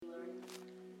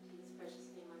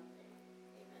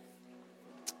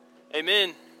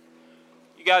Amen.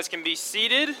 You guys can be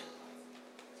seated.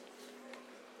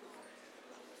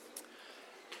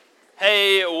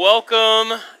 Hey,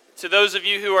 welcome to those of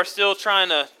you who are still trying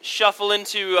to shuffle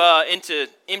into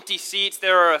empty seats.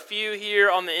 There are a few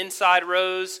here on the inside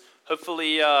rows.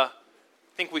 Hopefully, I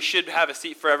think we should have a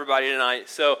seat for everybody tonight.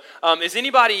 So, is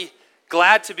anybody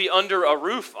glad to be under a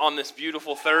roof on this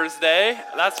beautiful Thursday?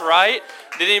 That's right.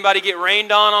 Did anybody get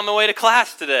rained on the way to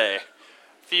class today?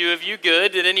 Few of you,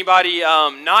 good. Did anybody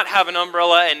not have an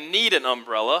umbrella and need an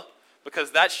umbrella?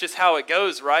 Because that's just how it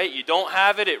goes, right? You don't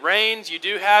have it, it rains. You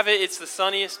do have it, it's the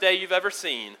sunniest day you've ever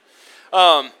seen.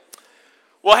 Well,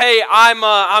 hey,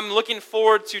 I'm looking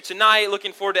forward to tonight,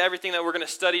 looking forward to everything that we're going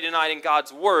to study tonight in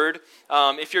God's Word.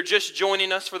 If you're just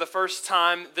joining us for the first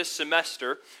time this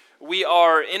semester, we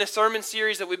are in a sermon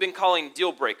series that we've been calling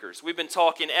Dealbreakers. We've been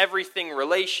talking everything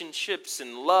relationships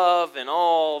and love and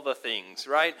all the things,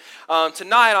 right?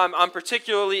 Tonight, I'm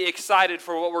particularly excited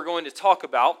for what we're going to talk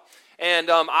about. And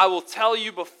I will tell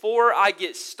you before I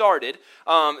get started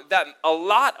that a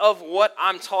lot of what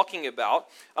I'm talking about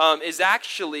is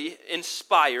actually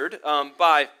inspired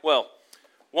by, well,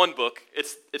 one book.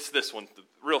 It's this one, the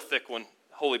real thick one.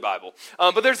 Holy Bible.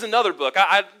 But there's another book.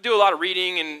 I do a lot of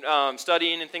reading and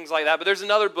studying and things like that, but there's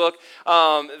another book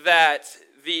that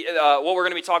what we're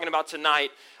going to be talking about tonight,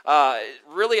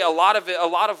 really a lot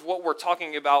of what we're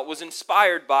talking about was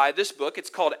inspired by this book.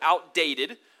 It's called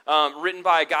Outdated, written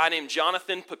by a guy named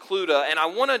Jonathan Pokluda, and I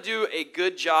want to do a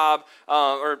good job,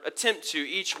 or attempt to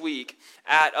each week,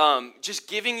 at just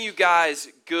giving you guys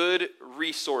good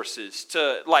resources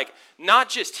to, like, not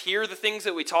just hear the things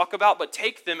that we talk about, but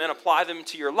take them and apply them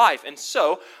to your life. And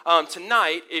so,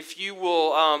 tonight, if you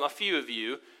will, a few of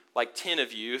you, like 10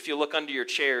 of you, if you look under your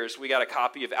chairs, we got a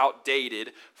copy of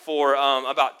Outdated for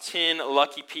about 10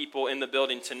 lucky people in the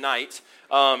building tonight.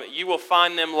 You will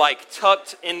find them, like,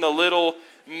 tucked in the little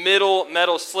middle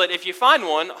metal slit. If you find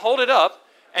one, hold it up.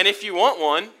 And if you want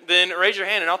one, then raise your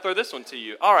hand and I'll throw this one to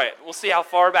you. All right, we'll see how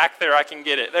far back there I can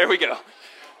get it. There we go.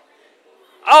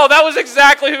 Oh, that was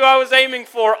exactly who I was aiming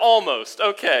for, almost.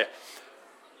 Okay.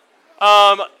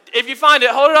 If you find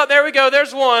it, hold it up. There we go.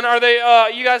 There's one. Are they?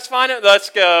 You guys find it? Let's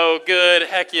go. Good.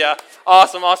 Heck yeah.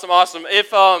 Awesome.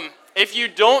 If you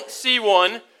don't see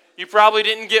one, you probably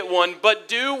didn't get one. But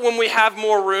do, when we have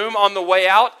more room on the way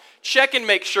out, check and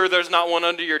make sure there's not one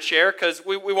under your chair, because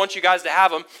we want you guys to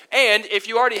have them. And if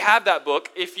you already have that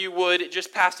book, if you would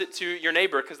just pass it to your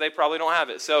neighbor, because they probably don't have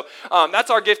it. So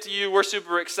that's our gift to you. We're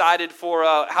super excited for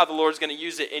how the Lord's going to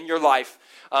use it in your life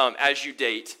as you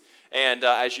date and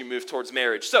as you move towards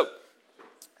marriage. So,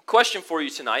 question for you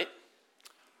tonight.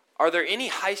 Are there any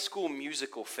High School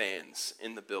Musical fans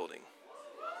in the building?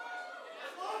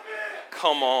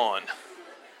 Come on.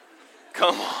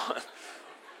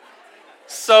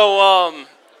 So,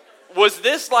 was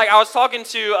this, like, I was talking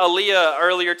to Aaliyah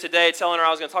earlier today, telling her I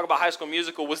was going to talk about High School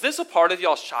Musical. Was this a part of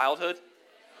y'all's childhood?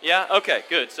 Yeah? Okay,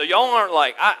 good. So y'all aren't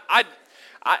like,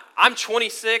 I'm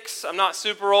 26, I'm not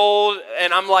super old,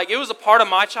 and I'm like, it was a part of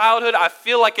my childhood. I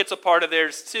feel like it's a part of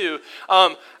theirs too.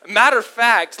 Matter of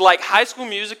fact, like High School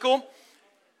Musical,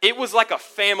 it was like a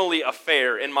family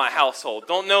affair in my household.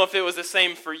 Don't know if it was the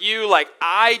same for you. Like,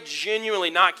 I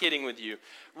genuinely, not kidding with you,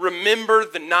 remember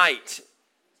the night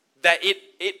that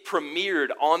it premiered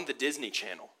on the Disney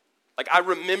Channel. Like, I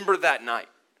remember that night.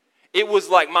 It was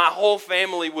like my whole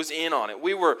family was in on it.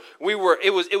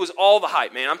 It was all the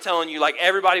hype, man. I'm telling you, like,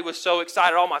 everybody was so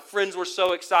excited. All my friends were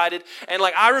so excited. And,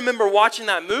 like, I remember watching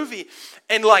that movie,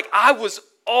 and, like, I was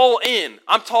all in.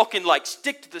 I'm talking, like,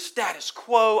 stick to the status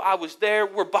quo. I was there.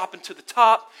 We're bopping to the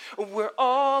top. We're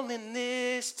all in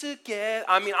this together.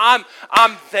 I mean, I'm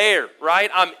there,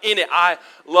 right? I'm in it. I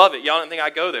love it. Y'all didn't think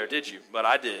I'd go there, did you? But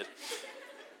I did.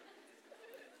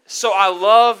 So I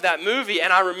love that movie,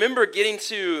 and I remember getting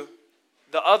to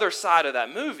the other side of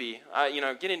that movie,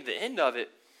 getting to the end of it,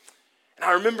 and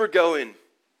I remember going,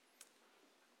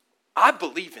 I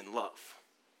believe in love.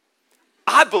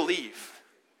 I believe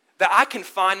that I can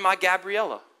find my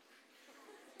Gabriella.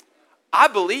 I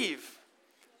believe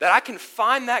that I can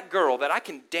find that girl that I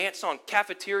can dance on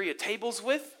cafeteria tables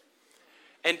with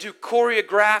and do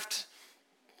choreographed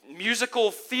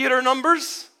musical theater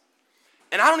numbers.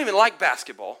 And I don't even like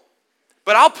basketball,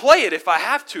 but I'll play it if I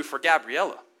have to for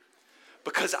Gabriella,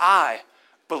 because I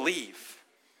believe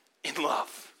in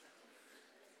love.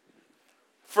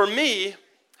 For me,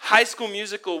 High School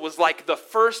Musical was like the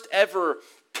first ever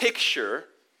picture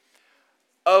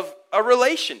of a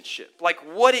relationship, like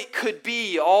what it could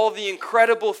be, all the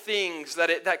incredible things that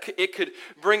it could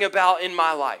bring about in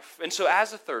my life. And so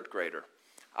as a third grader,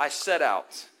 I set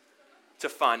out to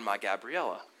find my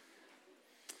Gabriella.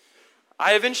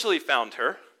 I eventually found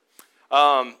her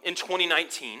in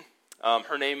 2019.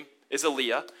 Her name is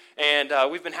Aaliyah,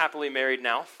 and we've been happily married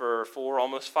now for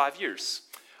almost 5 years.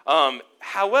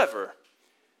 However,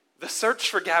 the search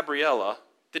for Gabriella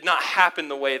did not happen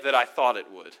the way that I thought it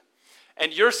would.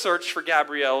 And your search for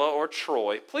Gabriella or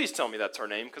Troy, please tell me that's her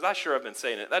name, because I sure have been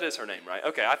saying it. That is her name, right?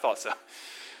 Okay, I thought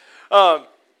so.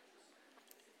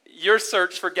 Your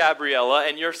search for Gabriella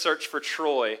and your search for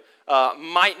Troy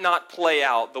might not play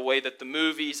out the way that the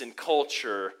movies and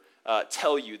culture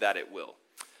tell you that it will.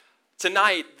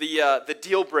 Tonight, the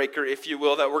deal breaker, if you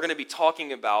will, that we're going to be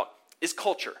talking about is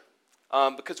culture.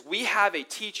 Because we have a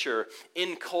teacher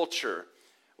in culture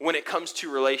when it comes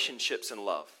to relationships and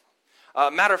love.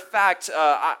 Matter of fact,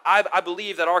 I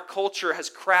believe that our culture has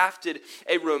crafted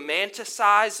a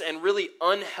romanticized and really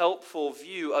unhelpful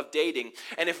view of dating.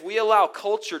 And if we allow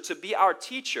culture to be our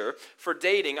teacher for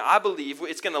dating, I believe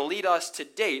it's going to lead us to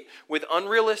date with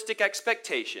unrealistic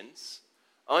expectations,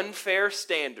 unfair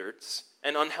standards,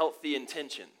 and unhealthy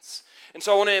intentions. And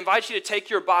so I want to invite you to take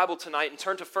your Bible tonight and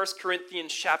turn to 1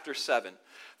 Corinthians chapter 7.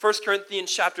 1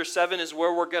 Corinthians chapter 7 is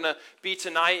where we're going to be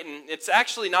tonight, and it's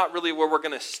actually not really where we're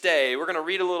going to stay. We're going to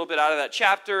read a little bit out of that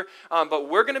chapter, but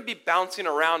we're going to be bouncing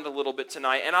around a little bit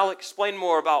tonight, and I'll explain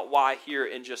more about why here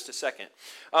in just a second.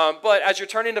 But as you're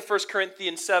turning to 1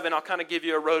 Corinthians 7, I'll kind of give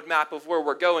you a roadmap of where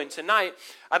we're going tonight.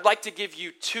 I'd like to give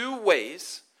you 2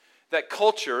 ways that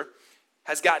culture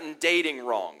has gotten dating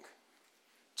wrong.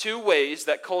 2 ways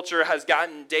that culture has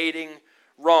gotten dating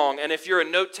wrong. And if you're a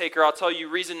note taker, I'll tell you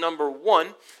reason number 1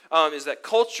 is that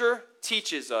culture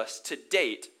teaches us to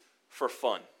date for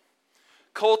fun.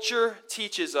 Culture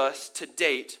teaches us to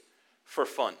date for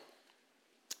fun.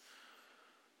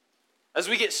 As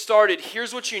we get started,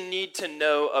 here's what you need to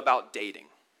know about dating.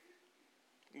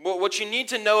 What you need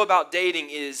to know about dating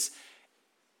is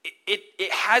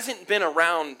it hasn't been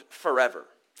around forever.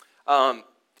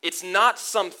 It's not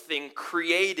something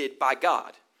created by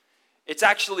God. It's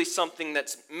actually something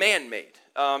that's man-made.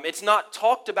 It's not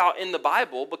talked about in the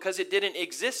Bible because it didn't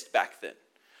exist back then.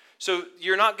 So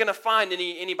you're not going to find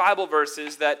any Bible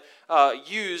verses that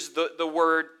use the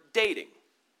word dating,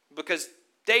 because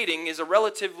dating is a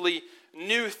relatively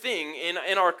new thing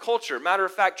in our culture. Matter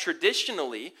of fact,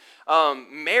 traditionally,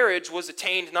 marriage was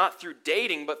attained not through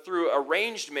dating, but through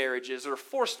arranged marriages or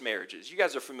forced marriages. You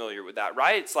guys are familiar with that,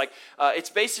 right? It's like, it's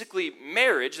basically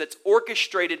marriage that's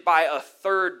orchestrated by a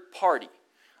third party,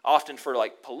 often for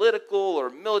like political or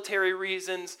military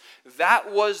reasons.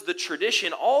 That was the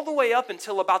tradition all the way up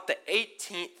until about the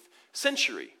 18th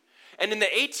century. And in the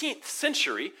 18th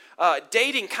century,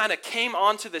 dating kind of came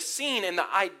onto the scene, and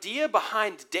the idea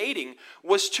behind dating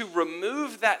was to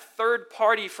remove that third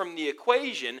party from the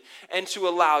equation and to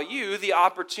allow you the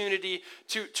opportunity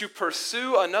to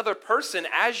pursue another person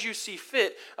as you see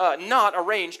fit, not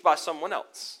arranged by someone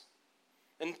else.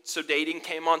 And so dating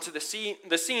came onto the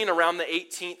scene around the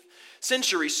 18th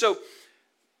century. So,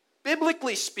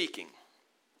 biblically speaking,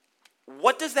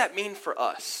 what does that mean for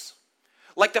us?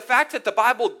 Like the fact that the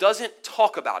Bible doesn't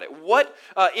talk about it. What,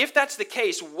 if that's the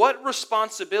case, what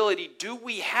responsibility do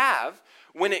we have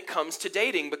when it comes to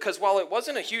dating? Because while it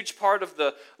wasn't a huge part of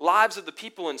the lives of the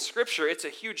people in Scripture, it's a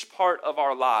huge part of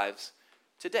our lives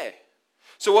today.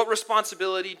 So what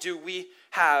responsibility do we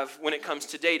have when it comes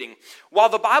to dating? While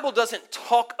the Bible doesn't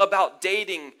talk about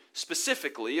dating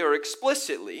specifically or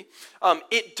explicitly,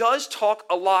 it does talk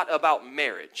a lot about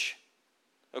marriage.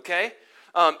 Okay?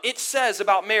 It says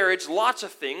about marriage lots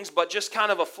of things, but just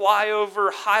kind of a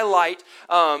flyover highlight,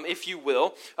 if you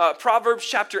will. Proverbs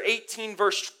chapter 18,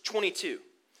 verse 22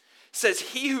 says,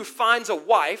 "He who finds a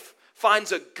wife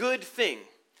finds a good thing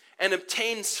and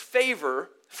obtains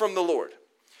favor from the Lord."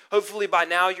 Hopefully by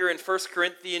now you're in 1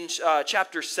 Corinthians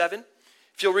chapter 7.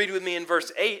 If you'll read with me in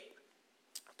verse 8,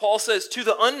 Paul says, "To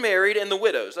the unmarried and the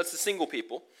widows," that's the single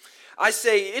people, "I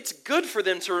say it's good for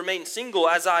them to remain single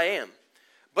as I am.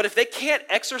 But if they can't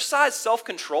exercise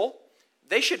self-control,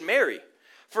 they should marry.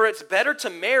 For it's better to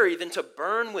marry than to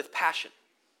burn with passion."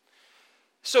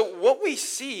 So what we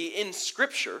see in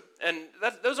Scripture, and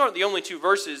those aren't the only 2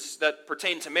 verses that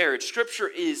pertain to marriage. Scripture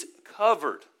is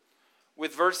covered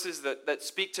with verses that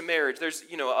speak to marriage. There's,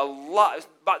 a lot.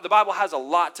 The Bible has a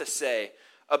lot to say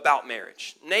about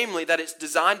marriage. Namely, that it's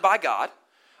designed by God,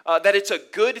 that it's a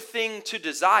good thing to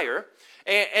desire,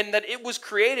 and that it was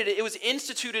created, it was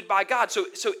instituted by God. So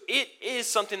it is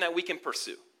something that we can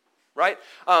pursue, right?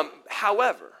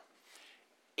 However,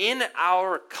 in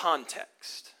our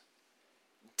context,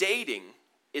 dating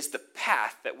is the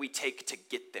path that we take to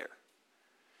get there.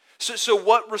 So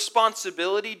what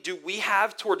responsibility do we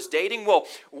have towards dating? Well,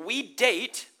 we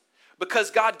date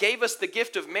because God gave us the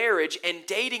gift of marriage, and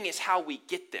dating is how we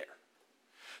get there.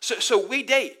 So we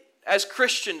date as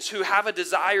Christians who have a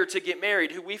desire to get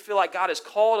married, who we feel like God has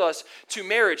called us to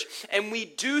marriage, and we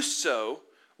do so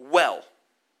well.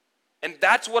 And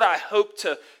that's what I hope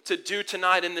to do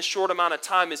tonight in this short amount of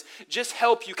time, is just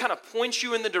help you, kind of point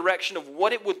you in the direction of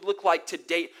what it would look like to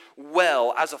date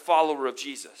well as a follower of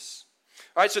Jesus.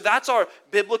 All right, so that's our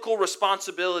biblical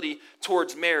responsibility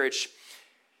towards marriage.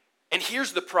 And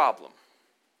here's the problem.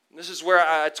 This is where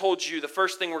I told you the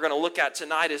first thing we're going to look at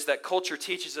tonight is that culture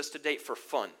teaches us to date for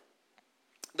fun.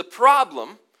 The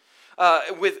problem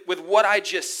with what I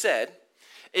just said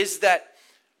is that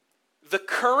the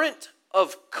current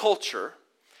of culture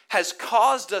has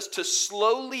caused us to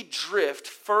slowly drift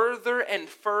further and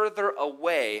further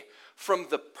away from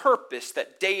the purpose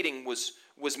that dating was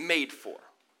made for.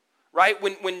 Right?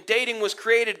 When dating was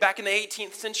created back in the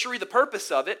 18th century, the purpose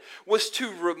of it was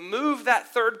to remove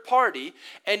that third party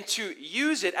and to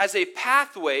use it as a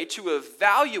pathway to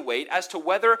evaluate as to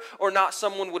whether or not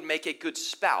someone would make a good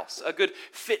spouse, a good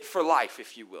fit for life,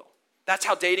 if you will. That's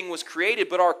how dating was created,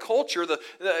 but our culture,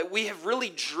 we have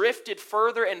really drifted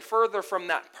further and further from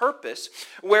that purpose,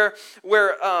 where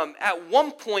at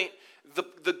one point,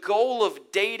 the goal of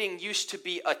dating used to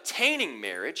be attaining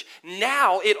marriage.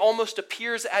 Now it almost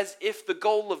appears as if the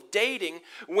goal of dating,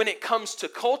 when it comes to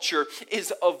culture,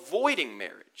 is avoiding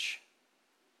marriage.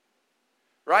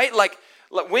 Right? Like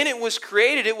when it was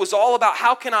created, it was all about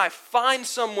how can I find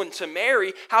someone to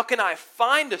marry? How can I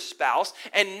find a spouse?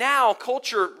 And now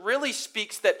culture really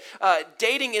speaks that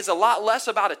dating is a lot less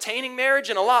about attaining marriage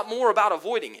and a lot more about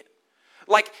avoiding it.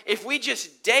 Like, if we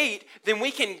just date, then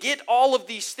we can get all of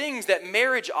these things that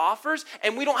marriage offers,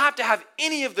 and we don't have to have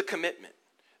any of the commitment.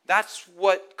 That's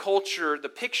what culture, the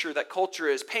picture that culture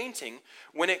is painting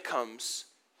when it comes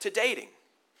to dating.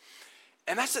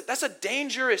 And that's a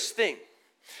dangerous thing.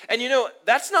 And you know,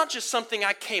 that's not just something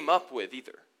I came up with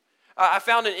either. I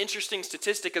found an interesting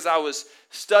statistic as I was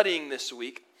studying this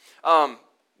week.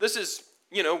 This is,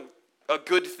 a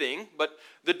good thing, but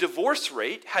the divorce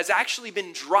rate has actually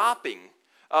been dropping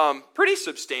pretty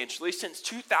substantially since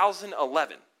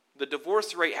 2011. The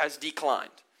divorce rate has declined.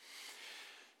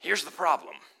 Here's the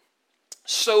problem.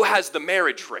 So has the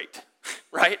marriage rate,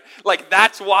 right? Like,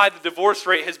 that's why the divorce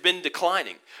rate has been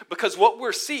declining. Because what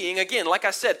we're seeing, again, like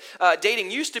I said, dating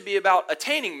used to be about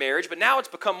attaining marriage, but now it's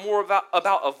become more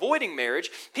about avoiding marriage.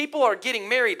 People are getting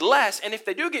married less, and if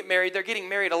they do get married, they're getting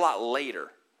married a lot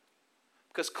later.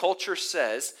 Because culture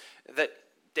says that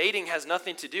dating has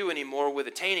nothing to do anymore with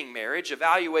attaining marriage,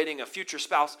 evaluating a future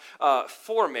spouse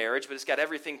for marriage, but it's got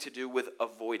everything to do with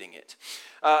avoiding it.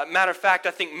 Matter of fact,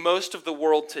 I think most of the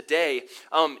world today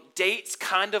dates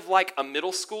kind of like a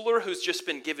middle schooler who's just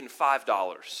been given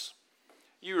 $5.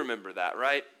 You remember that,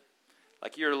 right?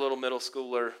 Like, you're a little middle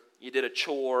schooler, you did a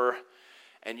chore,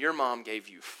 and your mom gave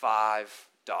you $5.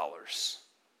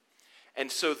 And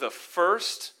so the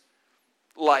first,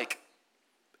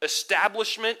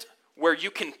 establishment where you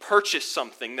can purchase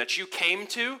something that you came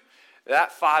to,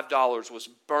 that $5 was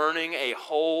burning a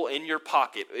hole in your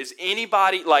pocket. Is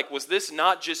anybody, was this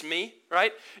not just me,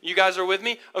 right? You guys are with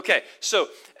me? Okay, so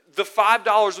the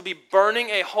 $5 will be burning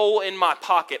a hole in my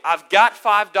pocket. I've got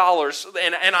 $5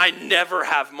 and I never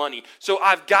have money. So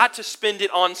I've got to spend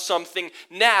it on something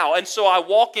now. And so I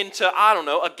walk into,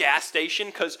 a gas station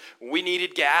because we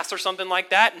needed gas or something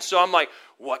like that. And so I'm like,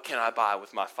 what can I buy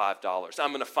with my $5? I'm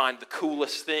going to find the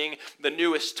coolest thing, the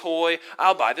newest toy.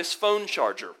 I'll buy this phone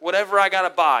charger, whatever I got to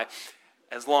buy,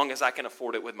 as long as I can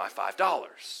afford it with my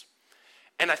 $5.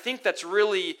 And I think that's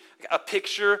really a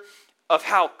picture of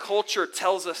how culture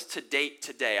tells us to date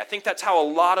today. I think that's how a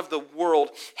lot of the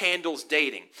world handles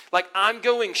dating. Like, I'm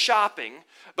going shopping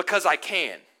because I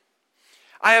can.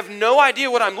 I have no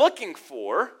idea what I'm looking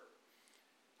for,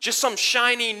 just some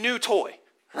shiny new toy,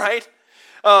 right?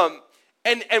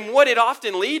 And what it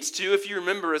often leads to, if you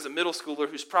remember as a middle schooler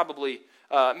who's probably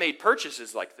made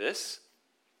purchases like this,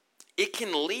 it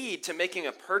can lead to making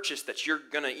a purchase that you're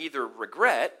going to either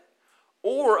regret,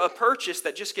 or a purchase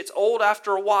that just gets old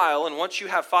after a while, and once you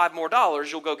have $5 more,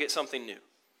 you'll go get something new.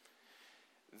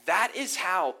 That is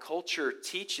how culture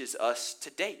teaches us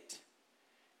to date.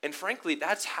 And frankly,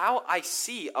 that's how I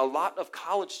see a lot of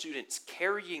college students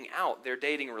carrying out their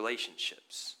dating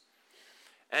relationships.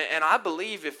 And I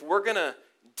believe if we're going to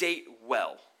date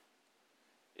well,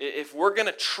 if we're going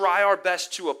to try our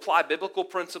best to apply biblical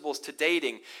principles to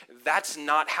dating, that's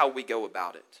not how we go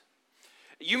about it.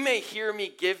 You may hear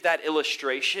me give that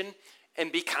illustration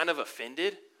and be kind of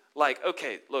offended. Like,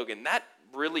 okay, Logan, that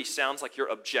really sounds like you're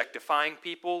objectifying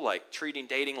people, like treating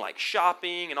dating like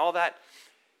shopping and all that.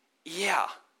 Yeah,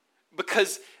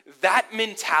 Because that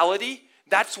mentality,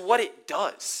 that's what it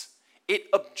does.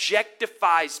 It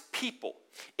objectifies people.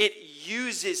 It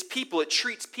uses people. It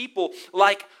treats people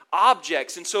like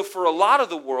objects. And so for a lot of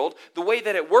the world, the way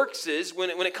that it works is when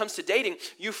it comes to dating,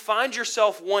 you find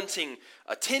yourself wanting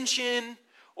attention,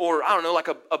 or, I don't know, like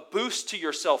a boost to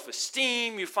your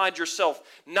self-esteem. You find yourself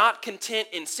not content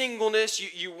in singleness.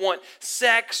 You want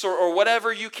sex or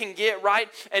whatever you can get, right?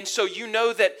 And so you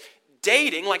know that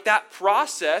dating, like that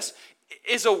process,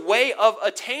 is a way of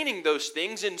attaining those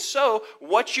things. And so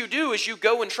what you do is you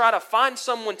go and try to find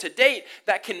someone to date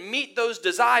that can meet those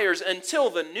desires until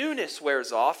the newness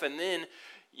wears off, and then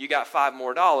you got $5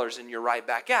 more and you're right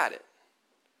back at it.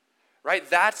 Right?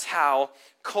 That's how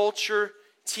culture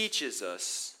teaches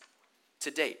us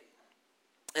to date.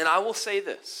 And I will say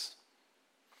this.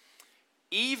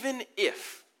 Even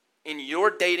if in your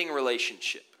dating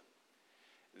relationship,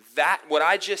 that what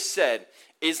I just said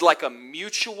is like a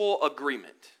mutual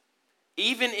agreement,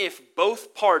 even if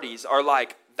both parties are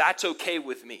like, that's okay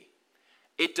with me,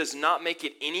 it does not make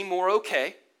it any more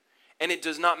okay, and it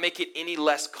does not make it any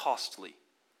less costly.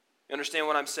 You understand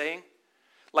what I'm saying?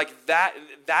 Like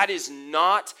that is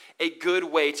not a good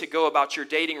way to go about your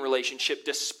dating relationship,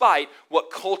 despite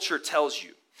what culture tells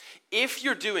you. If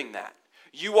you're doing that,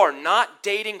 you are not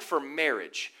dating for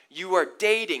marriage. You are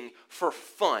dating for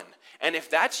fun. And if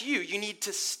that's you, you need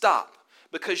to stop,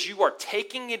 because you are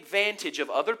taking advantage of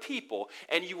other people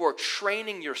and you are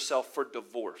training yourself for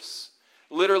divorce.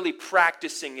 Literally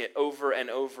practicing it over and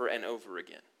over and over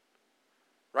again.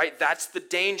 Right? That's the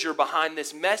danger behind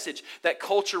this message that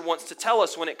culture wants to tell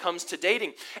us when it comes to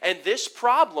dating. And this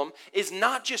problem is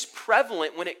not just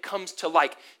prevalent when it comes to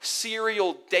like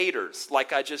serial daters,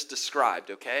 like I just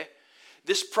described, okay?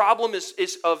 This problem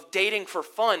is of dating for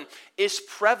fun is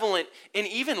prevalent in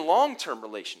even long-term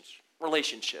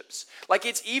relationships. Like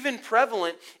it's even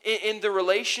prevalent in the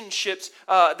relationships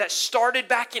that started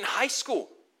back in high school.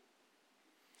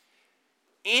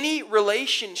 Any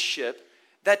relationship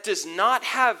that does not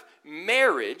have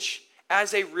marriage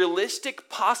as a realistic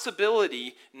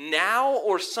possibility now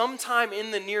or sometime in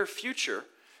the near future,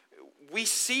 we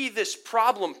see this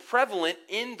problem prevalent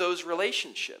in those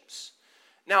relationships.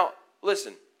 Now,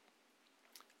 listen,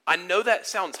 I know that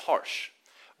sounds harsh,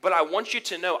 but I want you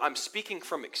to know I'm speaking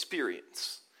from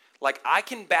experience. Like, I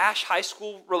can bash high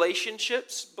school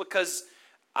relationships because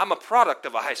I'm a product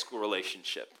of a high school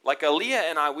relationship. Like Aaliyah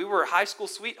and I, we were high school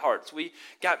sweethearts. We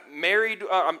got married,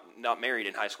 not married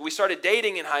in high school. We started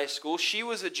dating in high school. She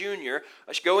was a junior,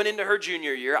 going into her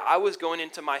junior year. I was going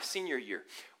into my senior year.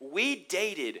 We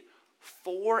dated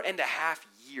 4.5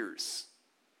 years.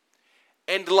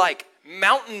 And like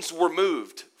mountains were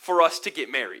moved for us to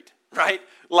get married, right?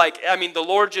 Like, I mean, the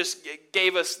Lord just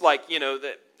gave us like,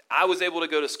 that I was able to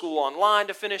go to school online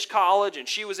to finish college, and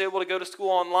she was able to go to school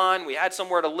online. We had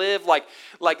somewhere to live. Like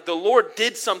the Lord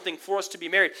did something for us to be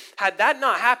married. Had that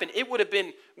not happened,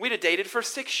 we'd have dated for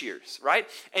 6 years, right?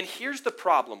 And here's the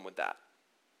problem with that.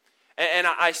 And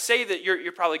I say that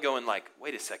you're probably going like,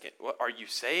 wait a second, what, are you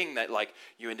saying that like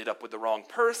you ended up with the wrong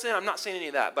person? I'm not saying any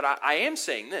of that, but I am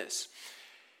saying this.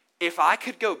 If I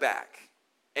could go back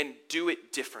and do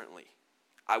it differently,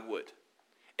 I would.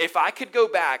 If I could go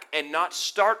back and not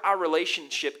start our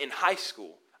relationship in high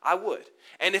school, I would.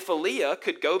 And if Aaliyah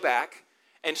could go back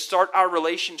and start our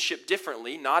relationship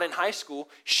differently, not in high school,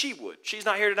 she would. She's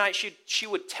not here tonight. She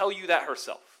would tell you that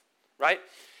herself, right?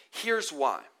 Here's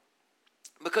why.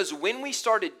 Because when we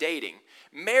started dating,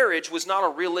 marriage was not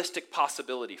a realistic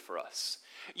possibility for us.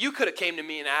 You could have came to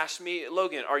me and asked me,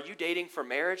 Logan, are you dating for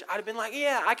marriage? I'd have been like,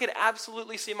 yeah, I could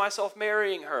absolutely see myself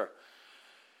marrying her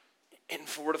in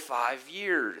 4 to 5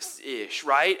 years-ish,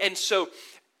 right? And so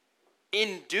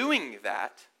in doing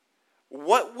that,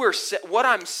 what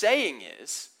I'm saying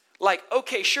is, like,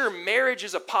 okay, sure, marriage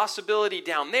is a possibility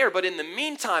down there, but in the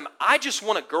meantime, I just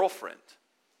want a girlfriend,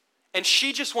 and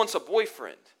she just wants a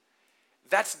boyfriend.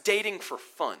 That's dating for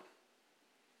fun,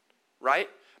 right?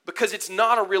 Because it's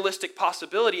not a realistic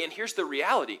possibility, and here's the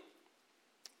reality.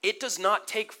 It does not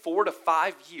take 4 to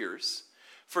 5 years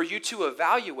for you to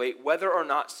evaluate whether or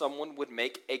not someone would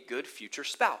make a good future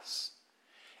spouse.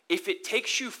 If it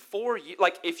takes you 4 years,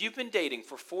 like if you've been dating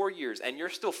for 4 years and you're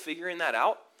still figuring that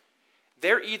out,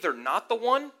 they're either not the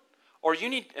one or you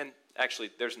need, and actually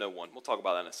there's no one, we'll talk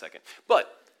about that in a second,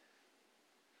 but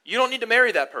you don't need to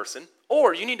marry that person,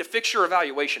 or you need to fix your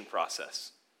evaluation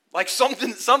process. Like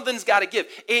something's got to give.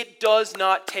 It does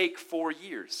not take 4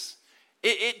 years.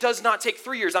 It does not take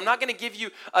 3 years. I'm not going to give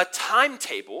you a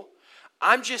timetable.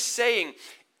 I'm just saying,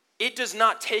 it does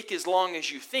not take as long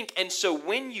as you think. And so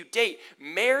when you date,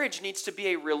 marriage needs to be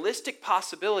a realistic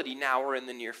possibility now or in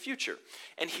the near future.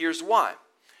 And here's why.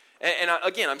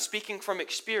 Again, I'm speaking from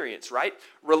experience, right?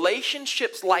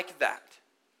 Relationships like that,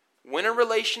 when a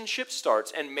relationship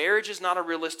starts and marriage is not a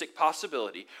realistic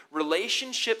possibility,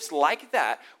 relationships like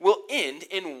that will end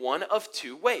in one of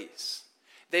two ways.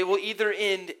 They will either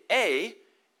end, A,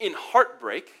 in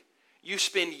heartbreak. You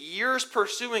spend years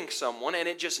pursuing someone and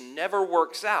it just never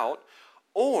works out.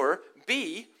 Or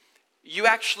B, you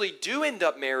actually do end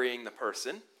up marrying the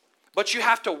person, but you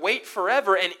have to wait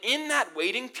forever. And in that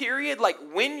waiting period, like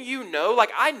when you know,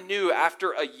 like I knew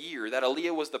after a year that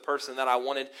Aaliyah was the person that I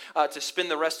wanted to spend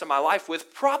the rest of my life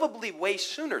with, probably way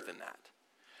sooner than that.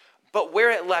 But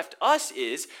where it left us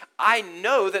is, I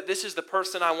know that this is the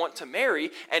person I want to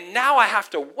marry, and now I have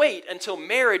to wait until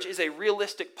marriage is a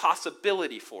realistic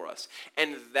possibility for us.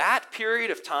 And that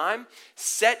period of time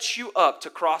sets you up to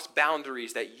cross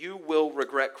boundaries that you will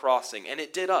regret crossing, and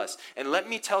it did us. And let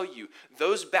me tell you,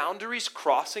 those boundaries,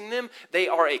 crossing them, they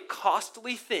are a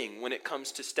costly thing when it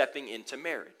comes to stepping into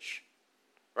marriage.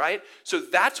 Right? So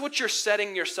that's what you're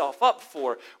setting yourself up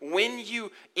for when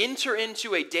you enter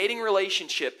into a dating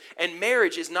relationship and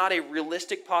marriage is not a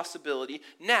realistic possibility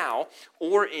now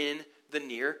or in the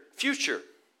near future.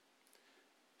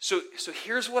 So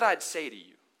here's what I'd say to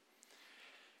you.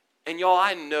 And y'all,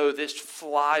 I know this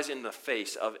flies in the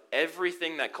face of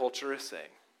everything that culture is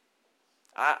saying.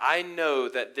 I know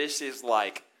that this is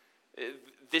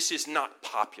not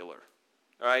popular.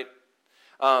 All right?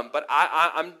 But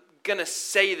I'm going to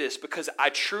say this because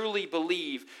I truly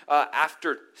believe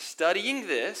after studying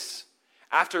this,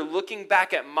 after looking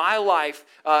back at my life,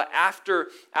 after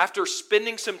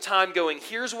spending some time going,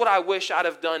 here's what I wish I'd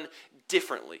have done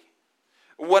differently.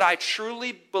 What I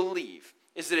truly believe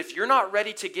is that if you're not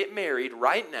ready to get married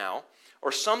right now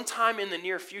or sometime in the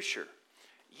near future,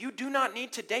 you do not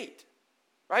need to date.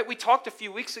 Right? We talked a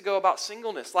few weeks ago about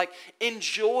singleness. Like,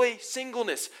 enjoy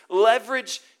singleness,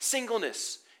 leverage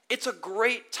singleness. It's a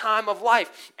great time of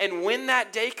life. And when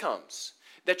that day comes,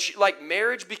 that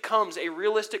marriage becomes a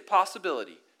realistic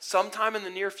possibility sometime in the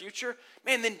near future,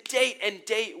 man, then date and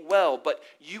date well. But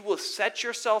you will set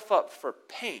yourself up for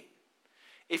pain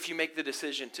if you make the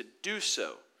decision to do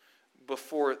so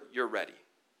before you're ready.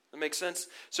 That makes sense?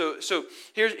 So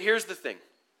here's the thing.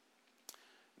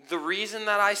 The reason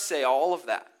that I say all of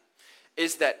that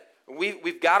is that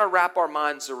we've got to wrap our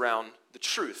minds around the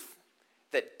truth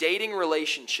that dating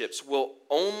relationships will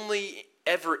only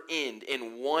ever end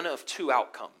in one of two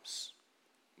outcomes: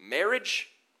 marriage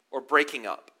or breaking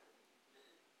up.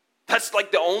 That's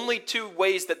like the only two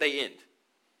ways that they end,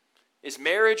 is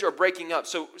marriage or breaking up.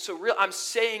 So I'm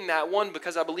saying that, one,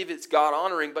 because I believe it's God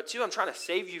honoring, but two, I'm trying to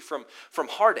save you from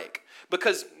heartache.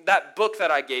 Because that book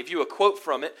that I gave you, a quote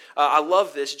from it, I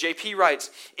love this. JP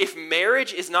writes, if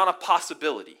marriage is not a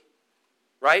possibility,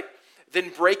 right, then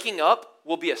breaking up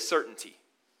will be a certainty.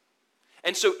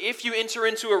 And so if you enter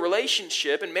into a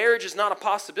relationship and marriage is not a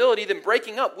possibility, then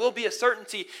breaking up will be a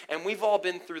certainty. And we've all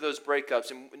been through those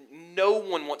breakups, and no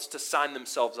one wants to sign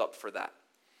themselves up for that.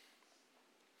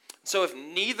 So if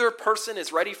neither person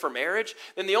is ready for marriage,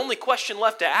 then the only question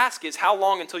left to ask is, how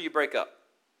long until you break up?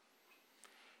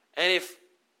 And if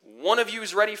one of you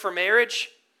is ready for marriage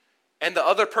and the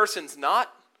other person's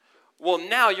not, well,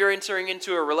 now you're entering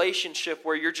into a relationship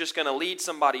where you're just going to lead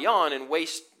somebody on and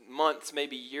waste months,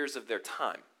 maybe years of their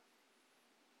time.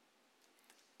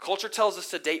 Culture tells us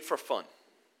to date for fun.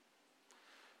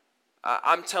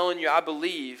 I'm telling you, I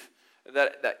believe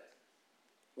that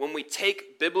when we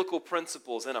take biblical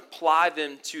principles and apply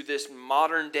them to this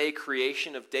modern day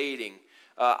creation of dating,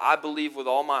 I believe with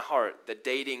all my heart that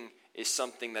dating is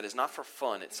something that is not for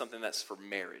fun, it's something that's for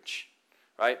marriage.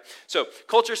 Right? So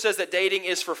culture says that dating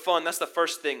is for fun. That's the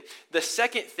first thing. The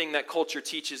second thing that culture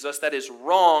teaches us that is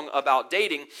wrong about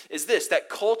dating is this, that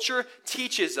culture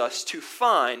teaches us to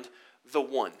find the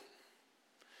one.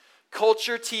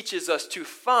 Culture teaches us to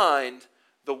find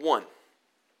the one.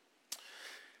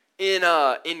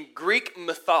 In Greek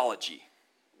mythology,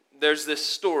 there's this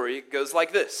story. It goes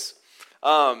like this.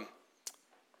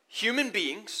 Human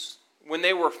beings, when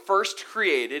they were first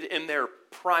created in their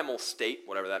primal state,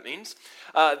 whatever that means,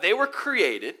 they were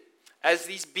created as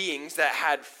these beings that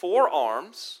had 4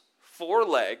 arms, 4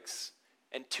 legs,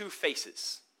 and 2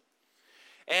 faces.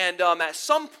 And at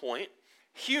some point,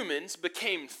 humans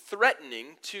became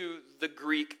threatening to the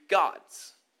Greek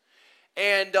gods.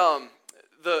 And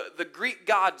the Greek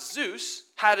god Zeus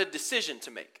had a decision to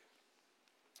make.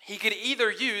 He could either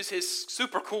use his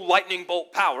super cool lightning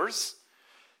bolt powers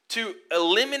to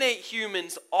eliminate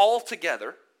humans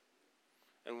altogether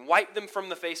and wipe them from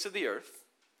the face of the earth,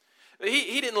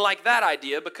 he didn't like that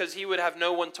idea because he would have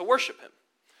no one to worship him.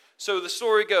 So the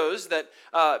story goes that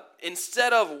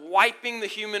instead of wiping the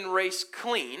human race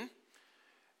clean,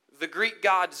 the Greek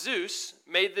god Zeus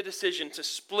made the decision to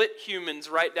split humans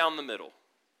right down the middle.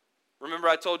 Remember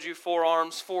I told you 4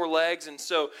 arms, 4 legs, and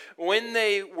so when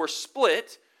they were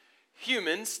split,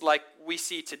 humans, like we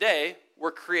see today,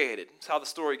 were created. That's how the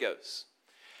story goes.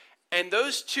 And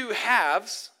those 2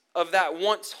 halves of that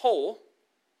once whole,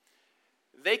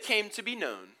 they came to be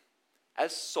known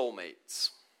as soulmates.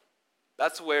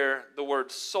 That's where the word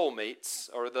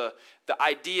soulmates, or the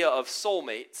idea of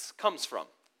soulmates, comes from.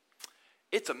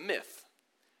 It's a myth.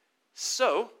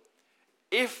 So,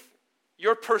 if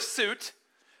your pursuit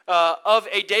of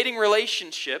a dating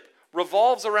relationship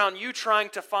revolves around you trying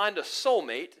to find a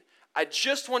soulmate, I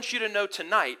just want you to know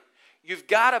tonight, you've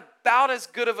got about as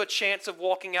good of a chance of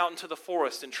walking out into the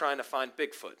forest and trying to find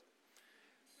Bigfoot.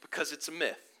 Because it's a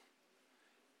myth.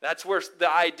 That's where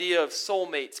the idea of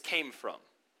soulmates came from.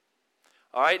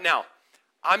 All right, now,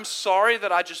 I'm sorry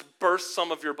that I just burst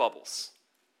some of your bubbles.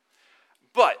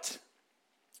 But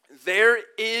there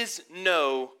is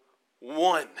no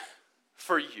one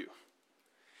for you.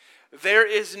 There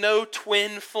is no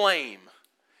twin flame.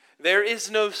 There is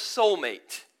no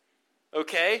soulmate.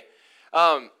 Okay?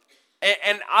 And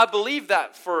I believe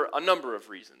that for a number of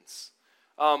reasons.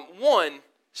 One,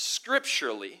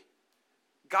 scripturally,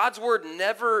 God's word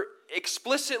never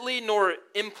explicitly nor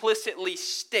implicitly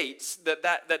states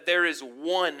that there is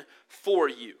one for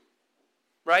you,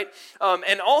 right?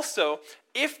 And also,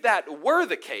 if that were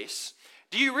the case,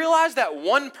 do you realize that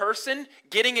one person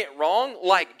getting it wrong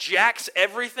like jacks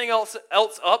everything else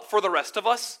up for the rest of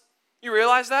us? You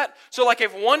realize that? So like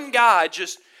if one guy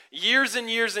just years and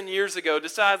years and years ago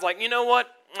decides like, you know what?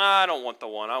 I don't want the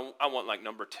one. I want like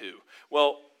number 2.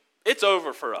 Well, it's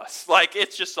over for us. Like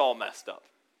it's just all messed up.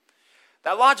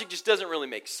 That logic just doesn't really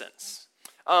make sense.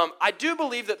 I do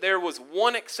believe that there was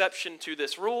one exception to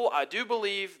this rule. I do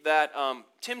believe that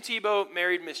Tim Tebow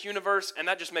married Miss Universe, and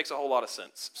that just makes a whole lot of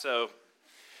sense. So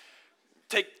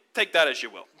take that as you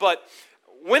will. But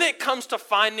when it comes to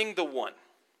finding the one,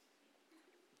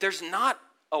 there's not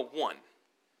a one.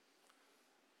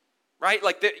 Right?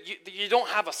 Like you don't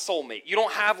have a soulmate. You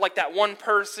don't have like that one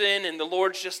person and the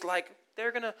Lord's just like,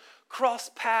 they're going to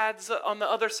cross paths on the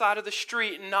other side of the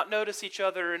street and not notice each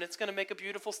other and it's going to make a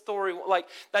beautiful story. Like,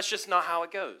 that's just not how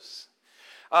it goes.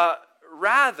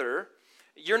 Rather,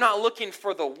 you're not looking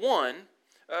for the one.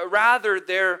 Rather,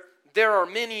 there are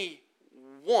many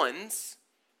ones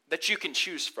that you can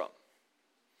choose from.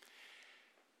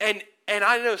 And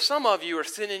I know some of you are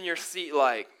sitting in your seat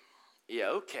like, yeah,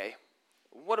 okay.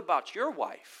 What about your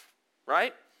wife,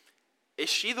 right? Is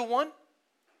she the one?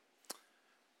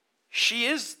 She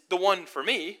is the one for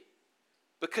me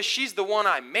because she's the one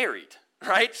I married,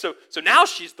 right? So now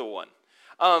she's the one.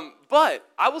 But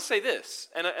I will say this,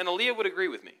 and Aaliyah would agree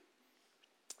with me.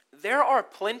 There are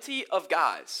plenty of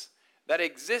guys that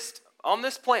exist on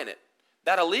this planet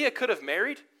that Aaliyah could have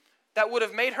married that would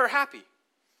have made her happy.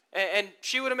 And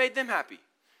she would have made them happy,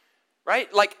 right?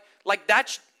 Like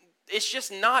that's, it's just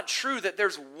not true that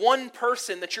there's one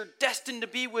person that you're destined to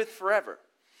be with forever.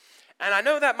 And I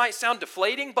know that might sound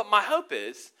deflating, but my hope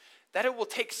is that it will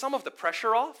take some of the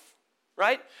pressure off,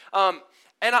 right? And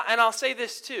I'll say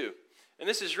this too, and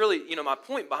this is really, my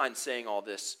point behind saying all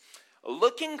this.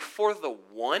 Looking for the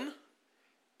one,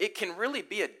 it can really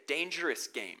be a dangerous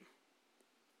game.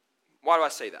 Why do I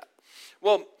say that?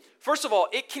 Well, first of all,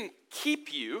 it can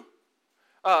keep you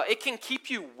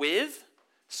with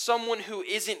someone who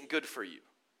isn't good for you.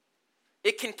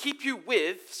 It can keep you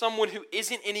with someone who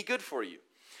isn't any good for you.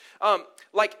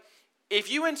 Like,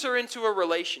 if you enter into a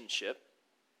relationship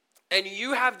and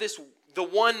you have the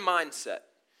one mindset,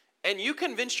 and you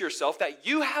convince yourself that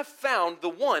you have found the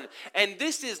one, and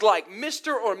this is like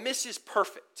Mr. or Mrs.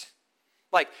 Perfect.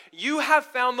 Like, you have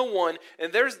found the one,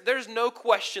 and there's no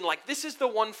question, like, this is the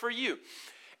one for you.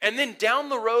 And then down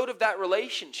the road of that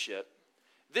relationship,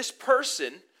 this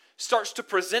person starts to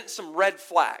present some red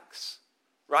flags,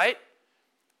 right?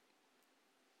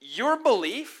 Your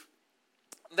belief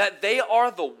that they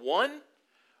are the one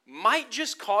might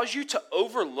just cause you to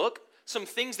overlook some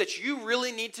things that you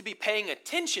really need to be paying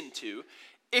attention to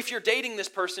if you're dating this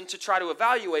person to try to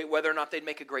evaluate whether or not they'd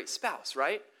make a great spouse,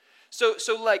 right? So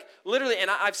like literally, and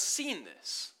I've seen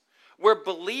this, where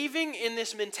believing in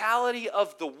this mentality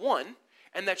of the one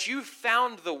and that you've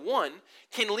found the one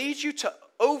can lead you to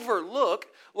overlook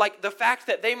like the fact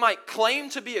that they might claim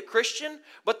to be a Christian,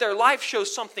 but their life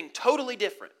shows something totally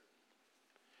different.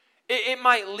 It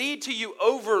might lead to you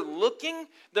overlooking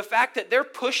the fact that they're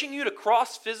pushing you to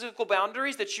cross physical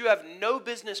boundaries that you have no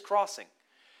business crossing.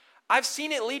 I've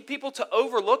seen it lead people to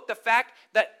overlook the fact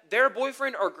that their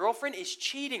boyfriend or girlfriend is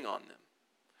cheating on them,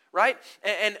 right?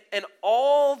 And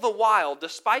all the while,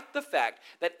 despite the fact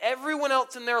that everyone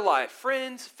else in their life,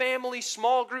 friends, family,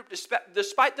 small group,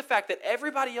 despite the fact that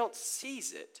everybody else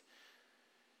sees it,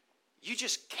 you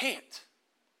just can't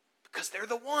because they're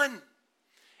the one.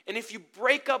 And if you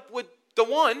break up with the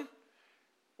one,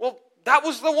 well, that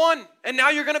was the one, and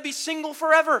now you're going to be single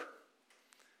forever.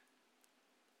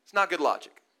 It's not good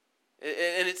logic.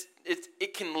 And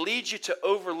it can lead you to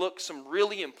overlook some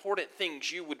really important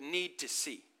things you would need to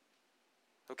see.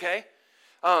 Okay?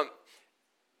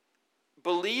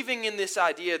 Believing in this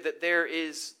idea that there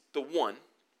is the one,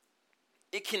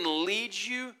 it can lead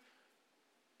you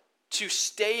to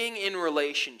staying in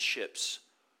relationships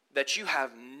that you have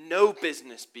no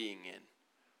business being in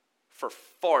for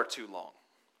far too long.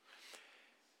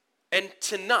 And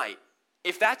tonight,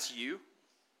 if that's you,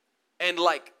 and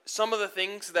like some of the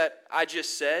things that I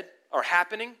just said are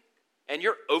happening, and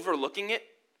you're overlooking it,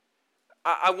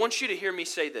 I want you to hear me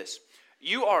say this.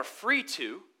 You are free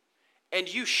to,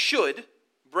 and you should,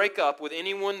 break up with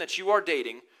anyone that you are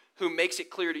dating who makes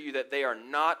it clear to you that they are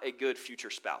not a good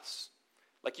future spouse.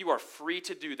 Like, you are free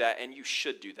to do that, and you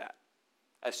should do that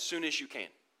as soon as you can.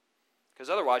 Because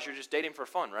otherwise, you're just dating for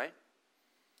fun, right?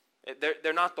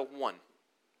 They're not the one,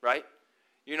 right?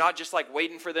 You're not just like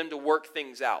waiting for them to work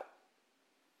things out.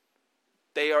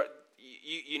 They are.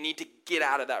 You need to get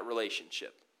out of that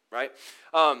relationship, right?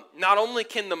 Not only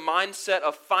can the mindset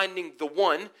of finding the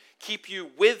one keep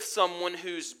you with someone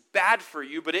who's bad for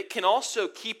you, but it can also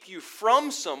keep you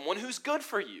from someone who's good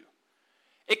for you.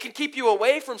 It can keep you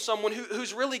away from someone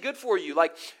who's really good for you.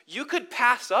 Like, you could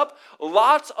pass up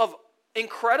lots of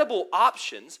incredible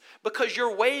options because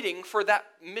you're waiting for that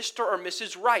Mr. or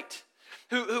Mrs. Right,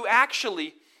 who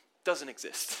actually doesn't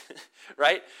exist,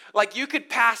 right? Like, you could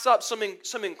pass up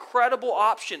some incredible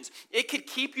options. It could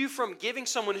keep you from giving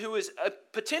someone who is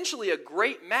potentially a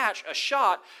great match a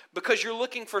shot because you're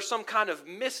looking for some kind of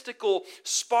mystical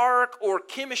spark or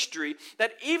chemistry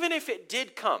that even if it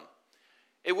did come,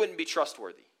 it wouldn't be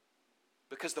trustworthy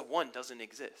because the one doesn't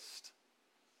exist.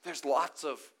 There's lots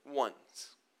of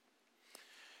ones.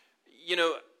 You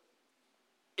know,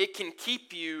 it can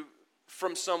keep you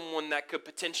from someone that could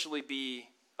potentially be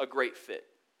a great fit.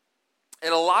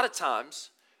 And a lot of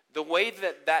times, the way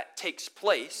that takes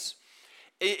place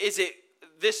is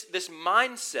this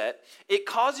mindset, it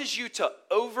causes you to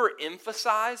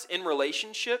overemphasize in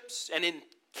relationships and in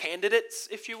candidates,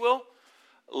 if you will,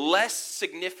 less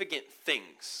significant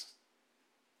things.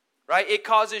 Right? It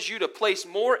causes you to place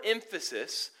more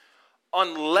emphasis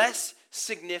on less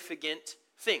significant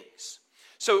things.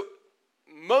 So,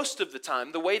 most of the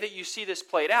time, the way that you see this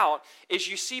played out is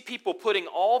you see people putting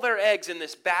all their eggs in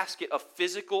this basket of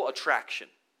physical attraction.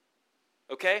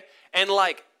 Okay? And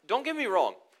like, don't get me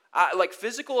wrong. Like,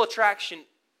 physical attraction,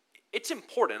 it's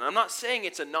important. I'm not saying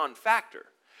it's a non-factor.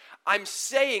 I'm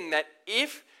saying that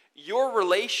if your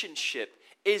relationship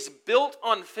is built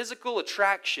on physical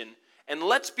attraction, and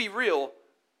let's be real,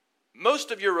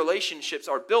 most of your relationships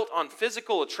are built on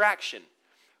physical attraction,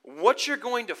 what you're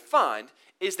going to find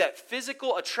is that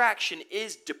physical attraction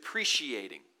is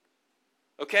depreciating.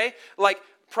 Okay? Like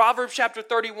Proverbs chapter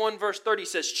 31 verse 30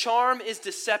 says, charm is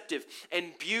deceptive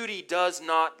and beauty does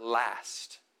not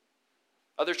last.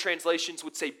 Other translations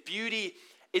would say beauty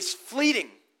is fleeting.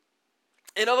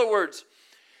 In other words,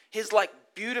 his like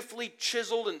beautifully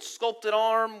chiseled and sculpted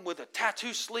arm with a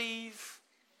tattoo sleeve,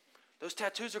 those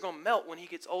tattoos are going to melt when he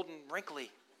gets old and wrinkly,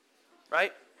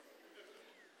 right?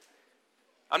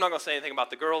 I'm not going to say anything about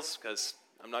the girls because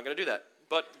I'm not going to do that.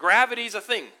 But gravity's a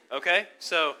thing, okay?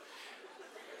 So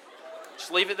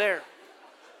just leave it there.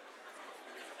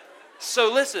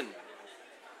 So listen,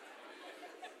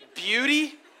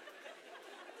 beauty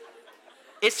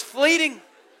is fleeting.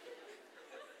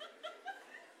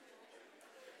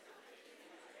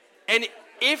 And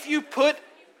if you put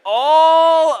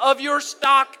all of your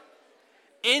stock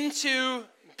into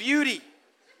beauty,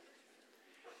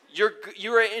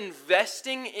 you're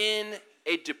investing in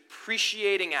a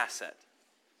depreciating asset.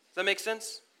 Does that make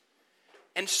sense?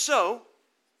 And so,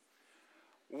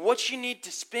 what you need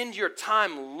to spend your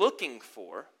time looking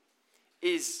for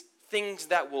is things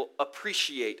that will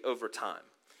appreciate over time.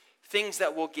 Things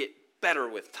that will get better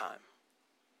with time.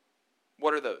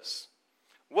 What are those?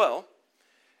 Well,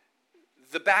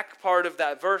 the back part of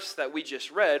that verse that we just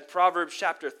read, Proverbs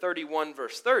chapter 31,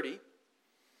 verse 30,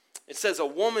 it says, a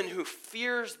woman who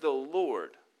fears the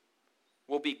Lord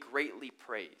will be greatly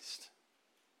praised.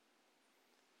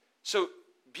 So,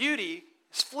 beauty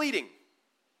is fleeting,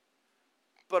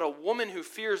 but a woman who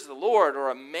fears the Lord or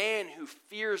a man who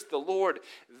fears the Lord,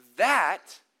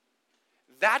 that's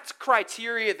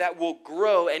criteria that will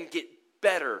grow and get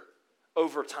better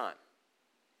over time.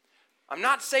 I'm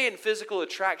not saying physical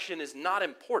attraction is not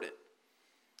important.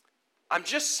 I'm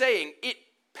just saying it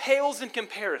pales in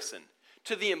comparison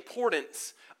to the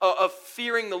importance of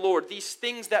fearing the Lord, these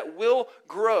things that will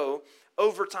grow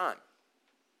over time.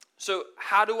 So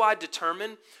how do I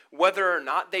determine whether or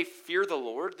not they fear the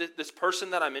Lord, this person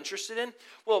that I'm interested in?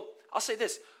 Well, I'll say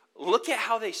this. Look at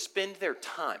how they spend their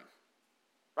time,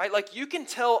 right? Like you can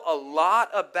tell a lot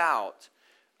about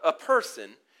a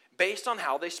person based on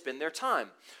how they spend their time.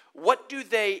 What do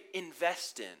they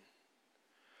invest in?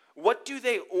 What do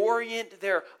they orient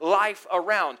their life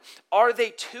around? Are they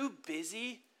too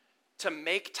busy to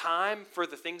make time for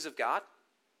the things of God?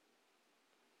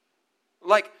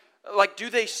 Like do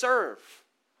they serve?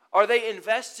 Are they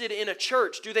invested in a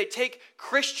church? Do they take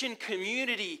Christian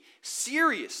community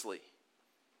seriously?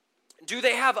 Do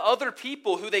they have other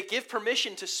people who they give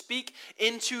permission to speak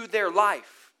into their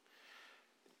life?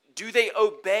 Do they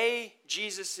obey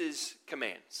Jesus'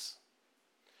 commands?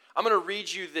 I'm going to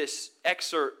read you this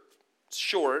excerpt,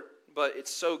 short, but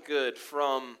it's so good,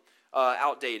 from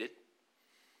Outdated.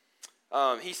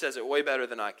 He says it way better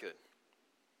than I could.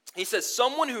 He says,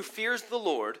 someone who fears the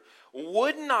Lord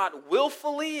would not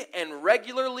willfully and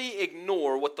regularly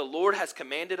ignore what the Lord has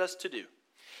commanded us to do.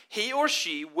 He or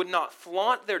she would not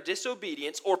flaunt their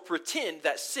disobedience or pretend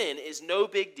that sin is no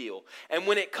big deal. And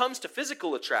when it comes to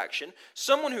physical attraction,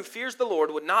 someone who fears the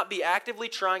Lord would not be actively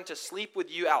trying to sleep with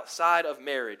you outside of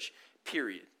marriage,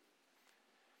 period.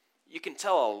 You can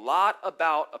tell a lot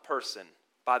about a person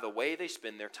by the way they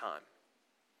spend their time.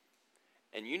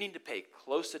 And you need to pay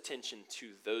close attention to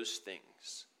those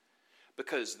things,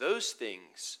 because those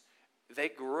things, they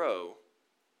grow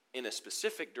in a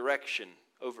specific direction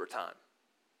over time.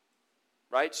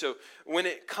 Right? So when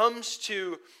it comes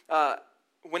to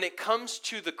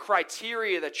the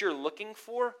criteria that you're looking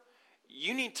for,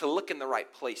 you need to look in the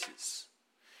right places.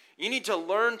 You need to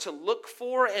learn to look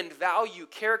for and value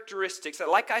characteristics that,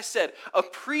 like I said,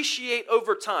 appreciate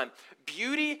over time.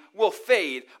 Beauty will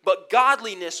fade, but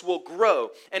godliness will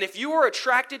grow. And if you are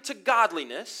attracted to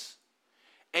godliness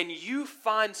and you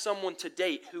find someone to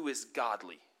date who is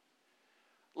godly,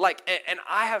 and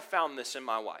I have found this in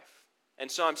my wife,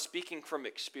 and so I'm speaking from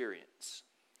experience,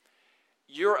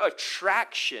 your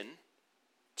attraction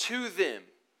to them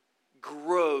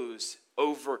grows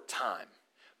over time.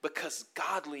 Because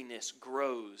godliness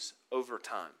grows over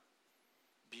time.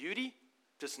 Beauty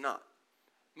does not.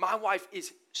 My wife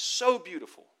is so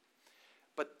beautiful,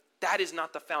 but that is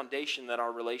not the foundation that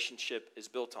our relationship is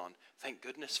built on. Thank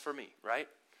goodness for me, right?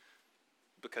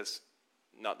 Because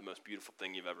not the most beautiful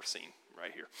thing you've ever seen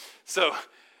right here. So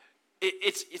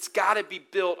it's got to be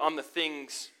built on the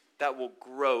things that will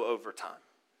grow over time.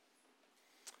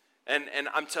 And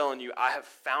I'm telling you, I have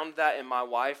found that in my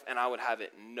wife, and I would have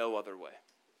it no other way.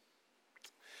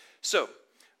 So,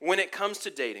 when it comes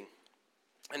to dating,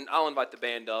 and I'll invite the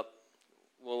band up,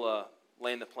 we'll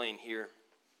land the plane here.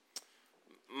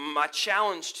 My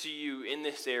challenge to you in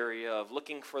this area of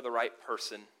looking for the right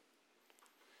person,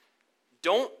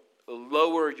 don't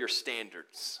lower your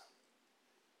standards.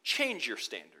 Change your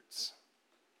standards.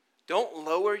 Don't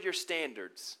lower your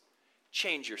standards.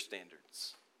 Change your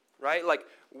standards. Right? Like,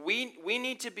 we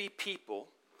need to be people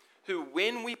who,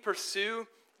 when we pursue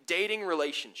dating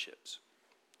relationships,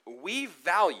 we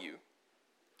value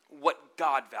what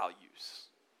God values.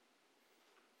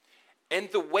 And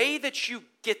the way that you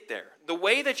get there, the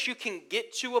way that you can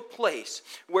get to a place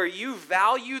where you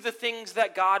value the things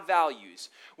that God values,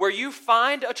 where you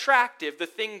find attractive the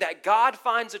thing that God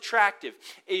finds attractive,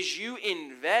 is you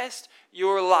invest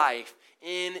your life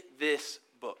in this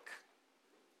book.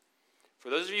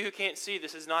 For those of you who can't see,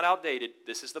 this is not outdated.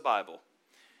 This is the Bible.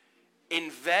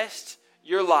 Invest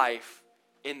your life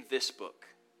in this book.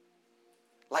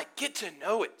 Get to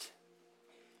know it.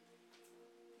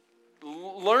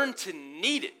 Learn to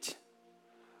need it.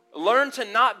 Learn to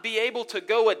not be able to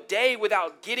go a day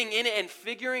without getting in it and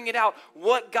figuring it out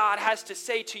what God has to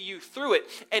say to you through it.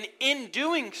 And in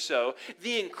doing so,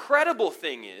 the incredible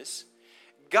thing is,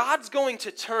 God's going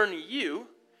to turn you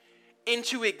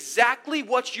into exactly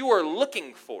what you are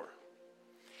looking for.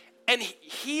 And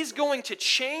He's going to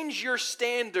change your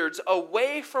standards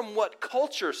away from what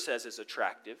culture says is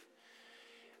attractive.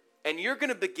 And you're going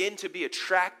to begin to be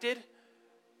attracted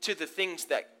to the things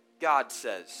that God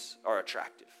says are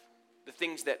attractive. The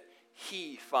things that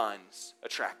He finds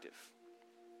attractive.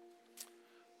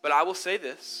 But I will say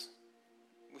this.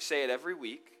 We say it every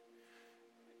week.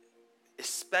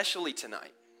 Especially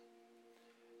tonight.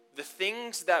 the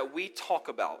things that we talk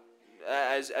about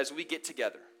as we get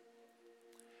together,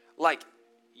 like,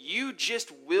 you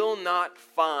just will not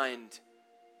find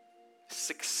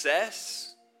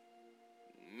success,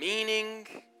 meaning,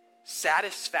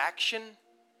 satisfaction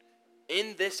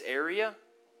in this area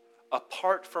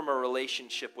apart from a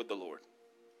relationship with the Lord.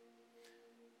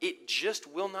 It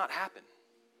just will not happen.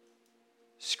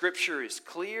 Scripture is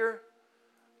clear.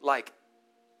 Like,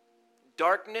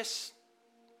 darkness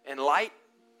and light,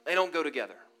 they don't go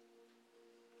together.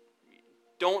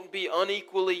 Don't be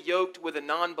unequally yoked with a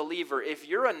non-believer. If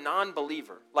you're a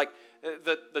non-believer, like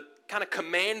the kind of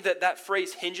command that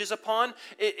phrase hinges upon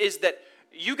is that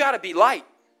you got to be light.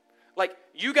 Like,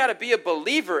 you got to be a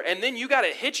believer, and then you got to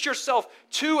hitch yourself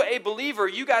to a believer.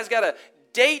 You guys got to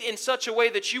date in such a way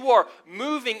that you are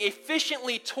moving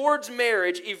efficiently towards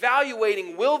marriage,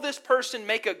 evaluating, will this person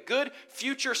make a good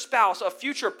future spouse, a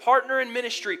future partner in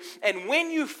ministry? And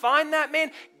when you find that,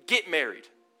 man, get married.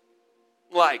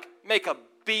 Like, make a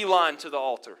beeline to the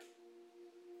altar.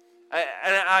 And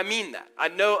I mean that. I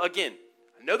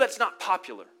know that's not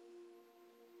popular.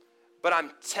 But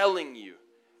I'm telling you,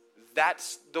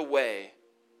 that's the way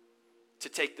to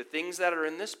take the things that are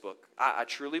in this book. I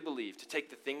truly believe to take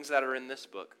the things that are in this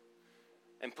book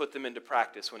and put them into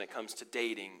practice when it comes to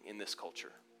dating in this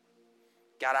culture.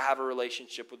 Got to have a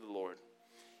relationship with the Lord.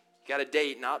 You got to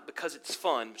date not because it's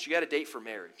fun, but you got to date for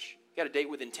marriage. You got to date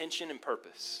with intention and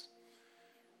purpose.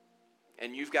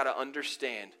 And you've got to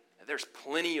understand that there's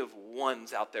plenty of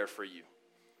ones out there for you.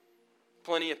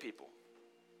 Plenty of people.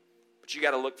 But you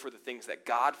got to look for the things that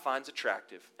God finds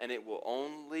attractive, and it will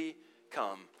only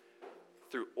come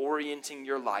through orienting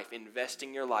your life,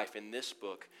 investing your life in this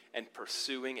book, and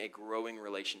pursuing a growing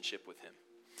relationship with Him.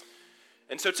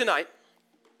 And so tonight,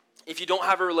 if you don't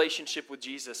have a relationship with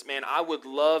Jesus, man, I would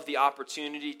love the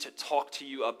opportunity to talk to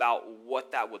you about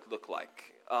what that would look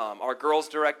like. Our girls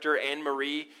director, Anne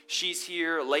Marie, she's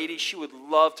here. Lady, she would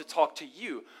love to talk to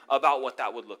you about what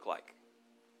that would look like,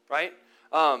 right?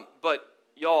 But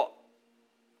y'all,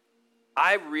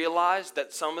 I realize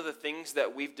that some of the things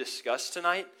that we've discussed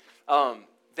tonight,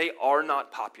 they are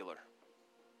not popular.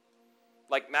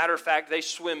 Like, matter of fact, they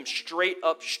swim straight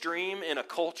upstream in a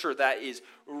culture that is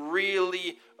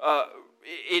really,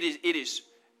 it is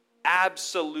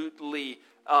absolutely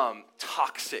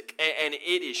toxic, and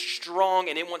it is strong,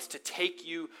 and it wants to take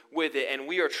you with it, and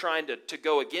we are trying to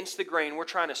go against the grain. We're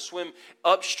trying to swim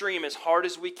upstream as hard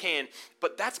as we can,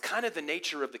 but that's kind of the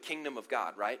nature of the kingdom of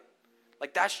God, right?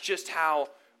 Like, that's just how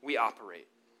we operate.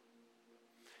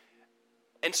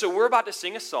 And so we're about to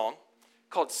sing a song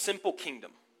called Simple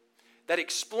Kingdom that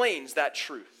explains that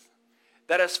truth.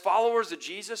 That as followers of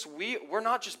Jesus, we're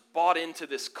not just bought into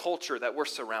this culture that we're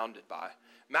surrounded by.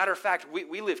 Matter of fact,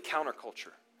 we live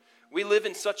counterculture. We live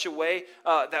in such a way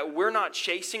that we're not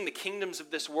chasing the kingdoms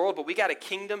of this world, but we got a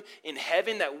kingdom in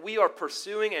heaven that we are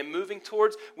pursuing and moving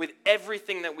towards with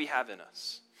everything that we have in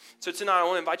us. So tonight, I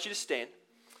want to invite you to stand.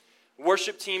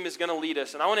 Worship team is going to lead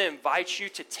us, and I want to invite you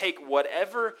to take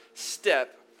whatever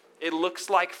step it looks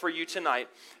like for you tonight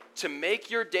to make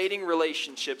your dating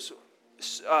relationships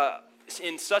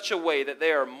in such a way that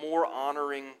they are more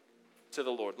honoring to the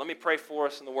Lord. Let me pray for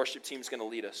us, and the worship team is going to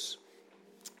lead us.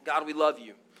 God, we love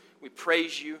you. We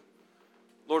praise you.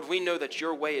 Lord, we know that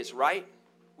your way is right.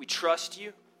 We trust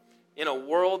you. In a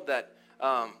world that,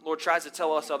 Lord, tries to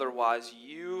tell us otherwise,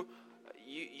 you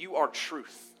are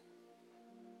truth.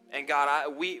 And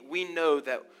God, we know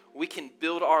that we can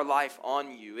build our life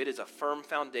on you. It is a firm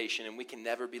foundation, and we can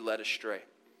never be led astray.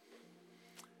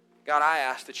 God, I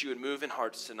ask that you would move in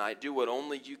hearts tonight. Do what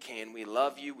only you can. We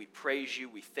love you. We praise you.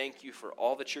 We thank you for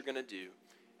all that you're going to do.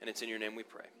 And it's in your name we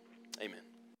pray. Amen.